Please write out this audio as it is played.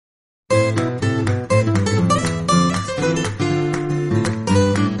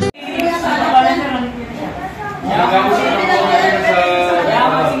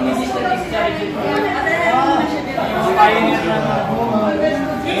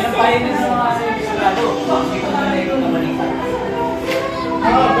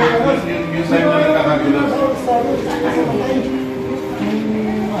Yung sa'yo na nakakagulo.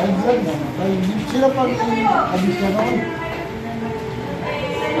 Sila pag abis na naman.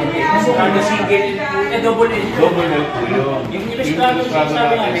 Kada single, double L. Double L po yun. Yung ilustrado sabi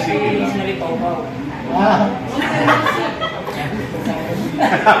namin, yung nalipaw-paw.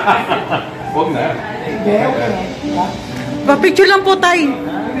 Huwag na. Pa-picture lang po tayo.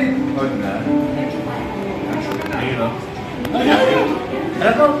 Huwag na. Ayun o.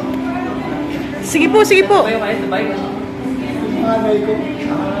 Tara po. Sige po, sige po.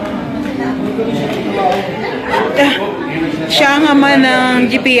 Siya ang ama ng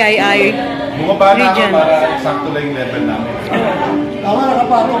GPII Bumaba na ako region. para sakto lang yung level namin. Tama,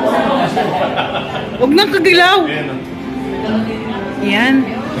 nakapato ko. Huwag nang kagilaw. Ayun o. Yan.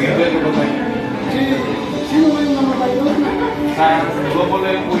 Sige, pwede ko tayo. Sino yung namatay doon? Double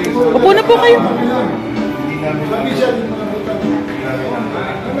L po yun. Upo na po kayo. Hindi namin Sabi siya, di nakabutang.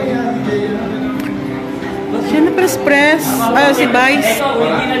 Siya na press-press. Si Vice. Ito,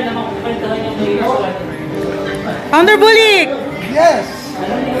 original na makukwentahan yung ilustrado. Founder Bulik. Yes!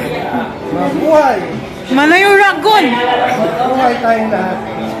 Mabuhay! Manayo Ragon. Mabuhay tayong lahat.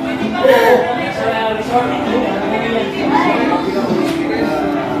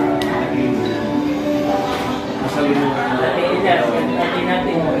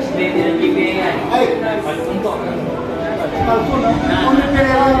 Ay! Palpon, ha?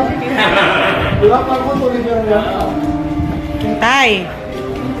 Oliveira. Diba, Palpon, Oliveira. Tay.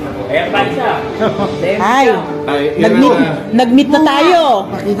 Ayan pa isa. Tay. Nag-meet na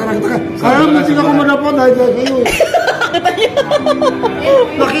tayo. Nakita na kita. Kaya hindi ako manapon dahil kayo eh.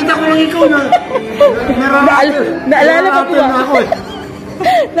 Nakita ko lang ikaw na. Naalala pa po ba? Ako eh.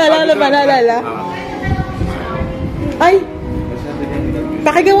 Naalala ba? Naalala? Ay!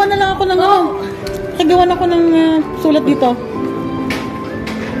 Pakigawa na lang ako ng Pakigawa na ako ng sulat dito.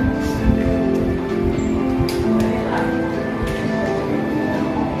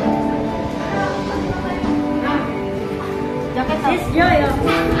 Sis Joy, oh.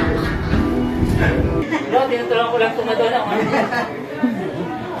 Bro, tinutulungan ko lang tumadala.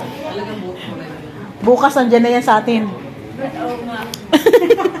 Bukas nandiyan na yan sa atin. Oo nga.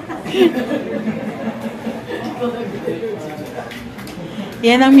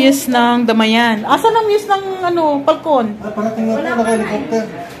 Yan ang muse ng Damayan. Asan ang muse ng Falcon? Parating na po, naka-helicopter.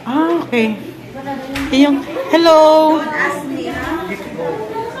 Okay. Yung, hello.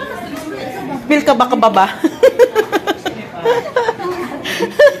 Feel ka ba kababa?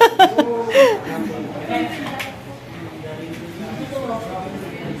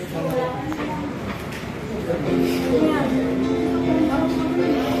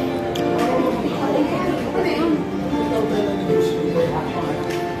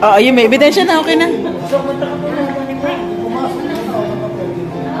 Ayun, may ebidensya na, okay na.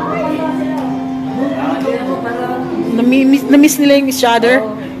 Na-miss nila yung each other.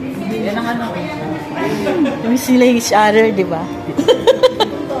 Na-miss nila yung each other, di ba?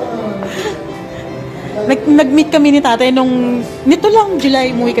 Nag-meet kami ni tatay nito lang, July,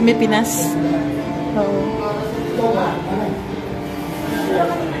 umuwi kami Pinas.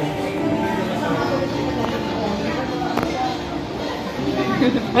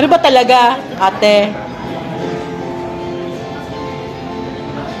 Ano ba talaga, ate?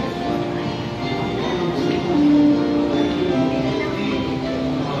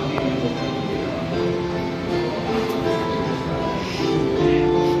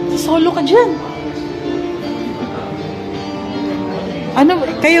 Solo ka dyan. Ano,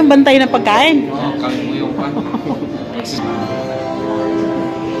 kayo bantay ng pagkain? Oo, kalimuyo pa.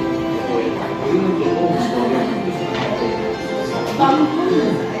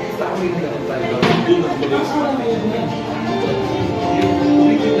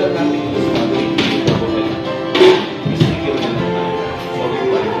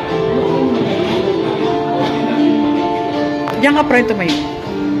 Diyan ka pronto may.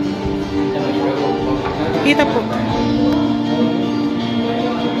 Kita po.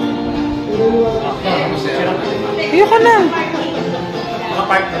 Ayoko na.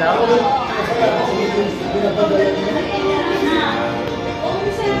 Nakapark na lang.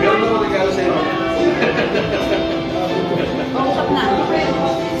 Meron naman regalo sa'yo.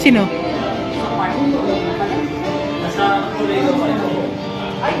 Sino? Nasa kulay ko pa ito.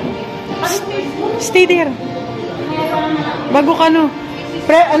 Stay there. Bago ka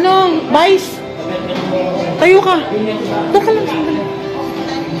Vice. Tayo ka. Doon ka lang.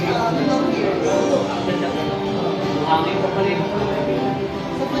 Hangin ko pala yung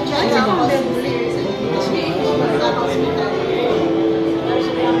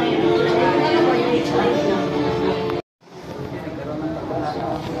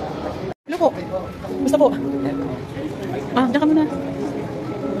po. Ah, diyan ka muna.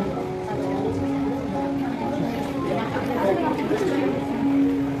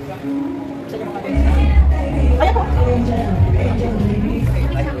 Ayan po.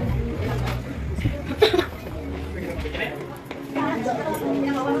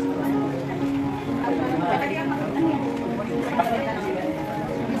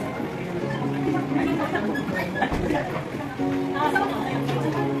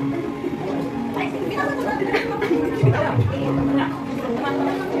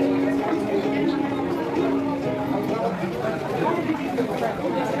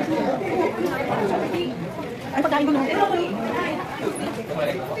 Ay, pagkain ko na.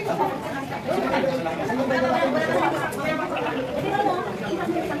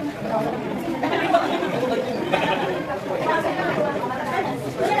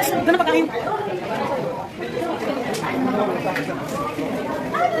 Ito na pagkain.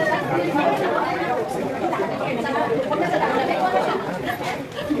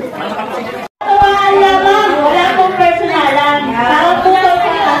 Wala pong personalan. Tawag po ito sa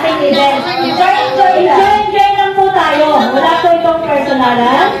ating event. Enjoy lang po tayo. Wala po itong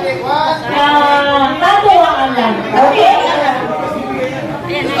personalan. Tatuwaan lang. Okay?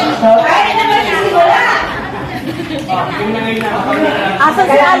 So, kahit naman nagsimula. Asan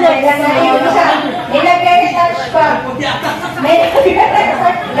si Alex? Ilagay-touch pa. May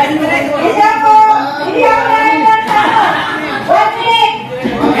isa po. Hindi ako narinig na. 1 minute.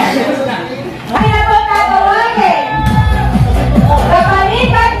 Ay na po tatawagin.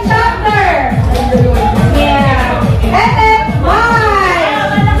 Kapalitan chapter. Yeah. FFY.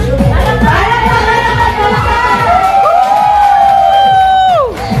 Para sa mga kasama.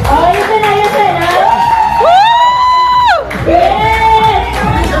 Oh, yun na. Yes.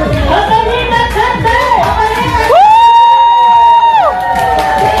 Kapalitan chapter.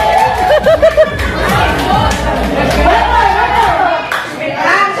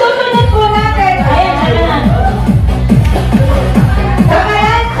 Ang susunod po natin, ayan.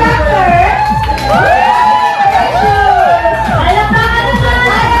 Kamayan chapter. Palakpakan naman.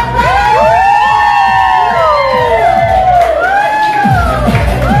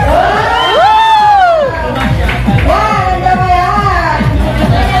 Yan, kamayan.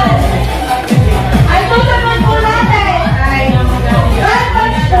 Ang susunod po natin ay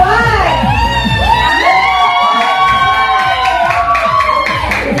Welcome Squad.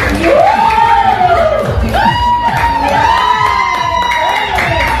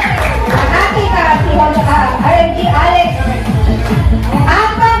 Ating RMG Alex.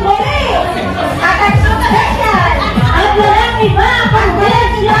 Ang panguli. At ang special. Ang walang iba. Ang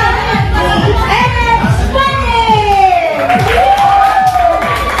walang iba. MX Spanish.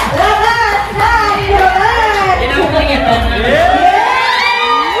 Lakas ng Yoran.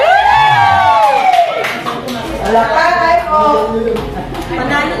 Palakpakan po.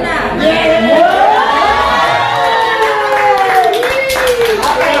 Panalo na.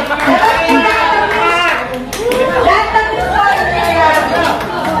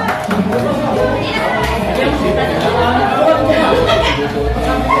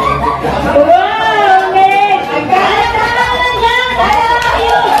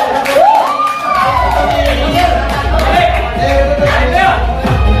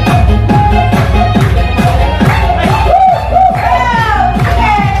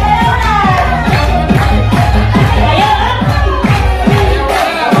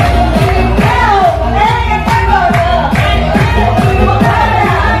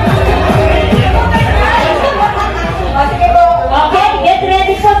 Okay, get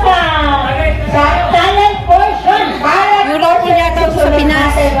ready po sa talent portion. Yung role yata sa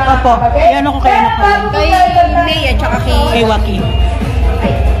Pinas. Opo. Yan ako kay anak ko. Kay May at saka kay Waki.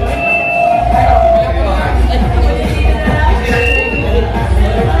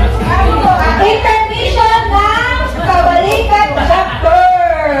 Intermission ng Kabalikan Chapter.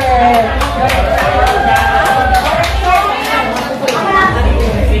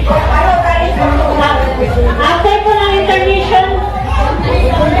 After po ng intermission,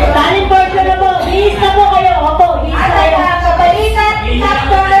 talent portion na po. List na po kayo. Opo, list na kayo. Kabalikan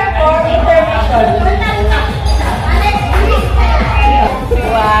Chapter for intermission.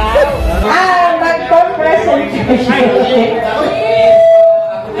 Wow. Mag-presentation.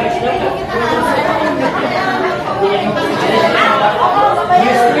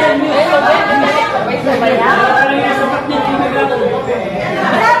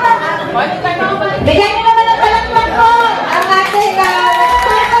 Bigyan niyo naman ng palakpak po ang ating focus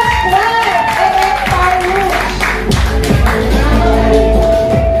squad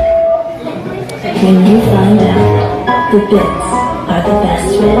When you find out the bits are the best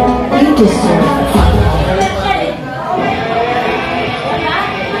fit, you deserve a